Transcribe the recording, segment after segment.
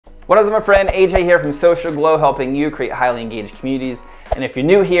What is up, my friend? AJ here from Social Glow, helping you create highly engaged communities. And if you're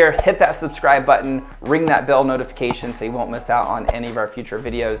new here, hit that subscribe button, ring that bell notification so you won't miss out on any of our future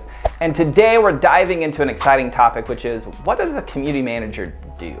videos. And today we're diving into an exciting topic, which is, what does a community manager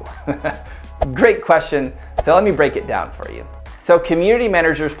do? Great question. So let me break it down for you. So community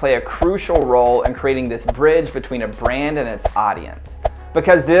managers play a crucial role in creating this bridge between a brand and its audience,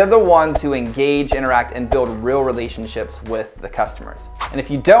 because they're the ones who engage, interact, and build real relationships with the customers. And if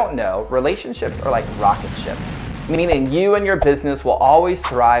you don't know, relationships are like rocket ships, meaning you and your business will always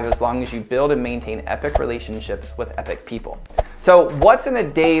thrive as long as you build and maintain epic relationships with epic people. So what's in a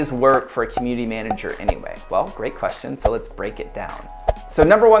day's work for a community manager anyway? Well, great question, so let's break it down. So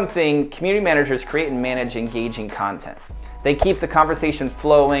number one thing, community managers create and manage engaging content. They keep the conversation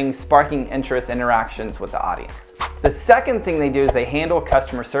flowing, sparking interest and interactions with the audience. The second thing they do is they handle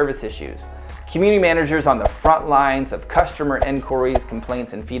customer service issues. Community managers on the front lines of customer inquiries,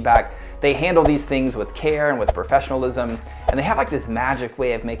 complaints, and feedback, they handle these things with care and with professionalism, and they have like this magic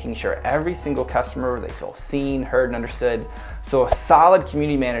way of making sure every single customer, they feel seen, heard, and understood. So a solid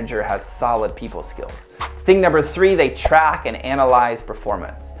community manager has solid people skills. Thing number three, they track and analyze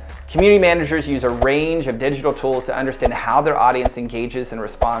performance. Community managers use a range of digital tools to understand how their audience engages and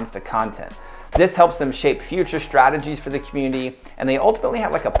responds to content. This helps them shape future strategies for the community, and they ultimately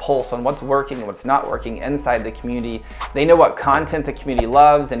have like a pulse on what's working and what's not working inside the community. They know what content the community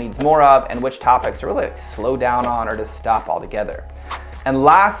loves and needs more of, and which topics to really slow down on or to stop altogether. And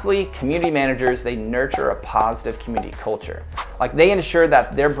lastly, community managers, they nurture a positive community culture. Like, they ensure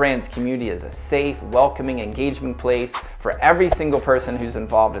that their brand's community is a safe, welcoming, engaging place for every single person who's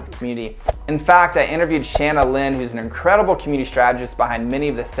involved in the community. In fact, I interviewed Shanna Lynn, who's an incredible community strategist behind many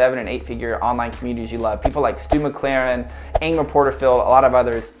of the 7- and 8-figure online communities you love. People like Stu McLaren, Ingrid Porterfield, a lot of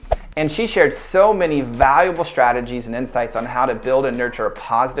others. And she shared so many valuable strategies and insights on how to build and nurture a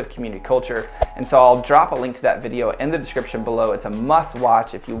positive community culture. And so I'll drop a link to that video in the description below. It's a must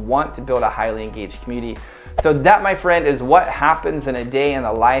watch if you want to build a highly engaged community. So that, my friend, is what happens in a day in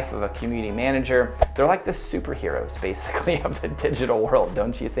the life of a community manager. They're like the superheroes, basically, of the digital world,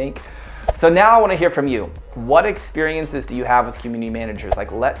 don't you think? So now I want to hear from you. What experiences do you have with community managers?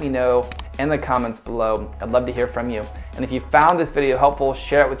 Like, let me know in the comments below. I'd love to hear from you. And if you found this video helpful,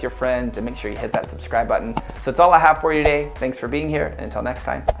 share it with your friends and make sure you hit that subscribe button. So that's all I have for you today. Thanks for being here, and until next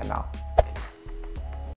time, I'm out.